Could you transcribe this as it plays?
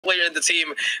player in the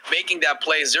team making that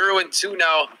play. 0-2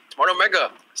 now. Smart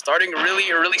Omega starting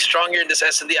really strong here in this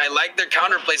S&D. I like their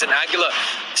counter plays, and Aguila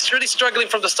is really struggling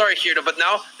from the start here, but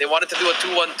now they wanted to do a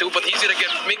 2-1-2, but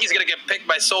Mickey's gonna get picked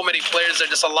by so many players. There's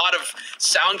just a lot of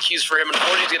sound cues for him, and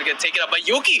Forty's gonna get taken up. But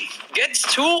Yuki gets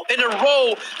 2 in a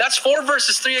row. That's 4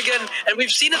 versus 3 again, and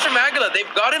we've seen it from Aguila.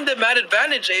 They've gotten the man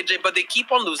advantage, AJ, but they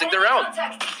keep on losing the round.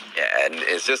 Yeah, and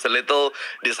it's just a little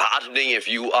disheartening if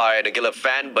you are an Aguila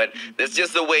fan, but that's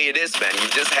just the way it is, man. You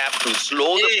just have to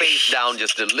slow the pace down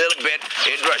just a little bit.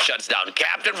 Indra shuts down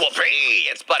Captain Whoopee.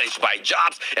 It's punished by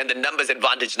Jobs, and the numbers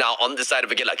advantage now on the side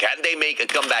of Aguila. Can they make a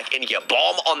comeback in here?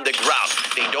 Bomb on the ground.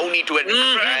 They don't need to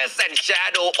impress, and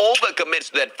Shadow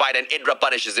overcommits to that fight, and Indra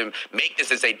punishes him. Make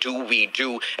this as a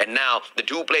 2v2, and now the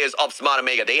 2 players of Smart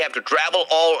Omega, they have to travel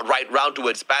all right round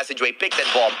towards Passageway, pick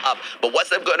that bomb up. But what's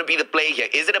going to be the play here?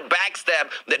 Is it a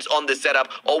backstab that's on the setup,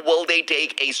 or will they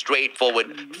take a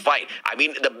straightforward fight? I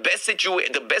mean, the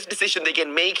best decision they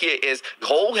can make here is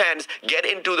hold hands, get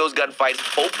into those gunfights,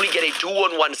 hopefully get a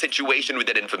 2-on-1 situation with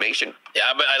that information.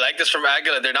 Yeah, but I like this from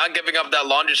Aguila. They're not giving up that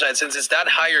laundry side since it's that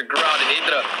higher ground. And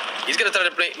Indra, he's going to try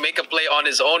to make a play on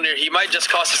his own here. He might just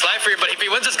cost his life here, but if he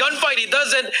wins this gunfight, he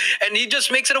doesn't, and he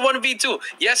just makes it a 1v2.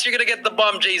 Yes, you're going to get the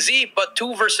bomb, JZ, but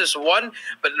 2 versus 1.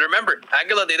 But remember,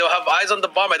 Aguila, they don't have eyes on the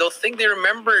bomb. I don't think they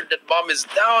remember that bomb is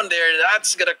down there.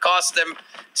 That's going to cost them.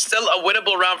 Still a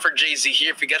winnable round for JZ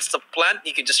here. If he gets the plant,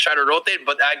 he can just try to rotate.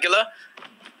 But Aguila,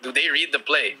 do they read the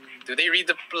play? Do they read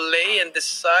the play and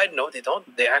decide? No, they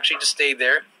don't. They actually just stay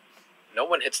there. No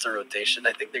one hits the rotation.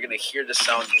 I think they're going to hear the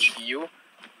sound cue.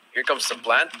 Here comes the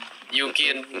plant. Yuki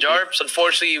and Jarps,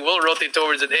 unfortunately, will rotate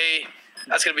towards an A.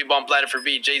 That's going to be bomb planted for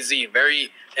B. JZ,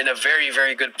 in a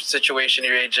very good situation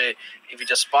here, AJ. If he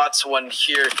just spots one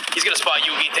here, he's going to spot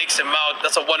Yuki, takes him out.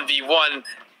 That's a 1v1.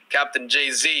 Captain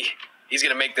JZ, he's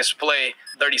going to make this play.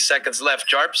 30 seconds left.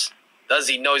 Jarps, does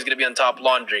he know he's going to be on top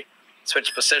laundry?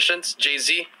 Switch positions.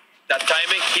 JZ, that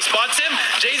timing. He spots him.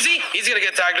 JZ, he's going to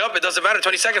get tagged up. It doesn't matter.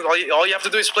 20 seconds. All you have to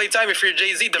do is play time if you're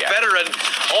JZ, the veteran.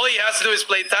 All he has to do is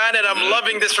play time, and I'm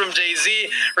loving this from JZ.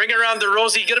 Ring around the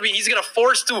rose. He's going to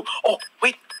force to. Oh,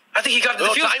 wait. I think he got the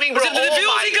defuse. Timing, bro. Was it the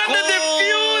defuse? He got the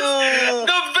defuse.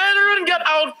 The veteran got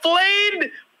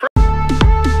outplayed.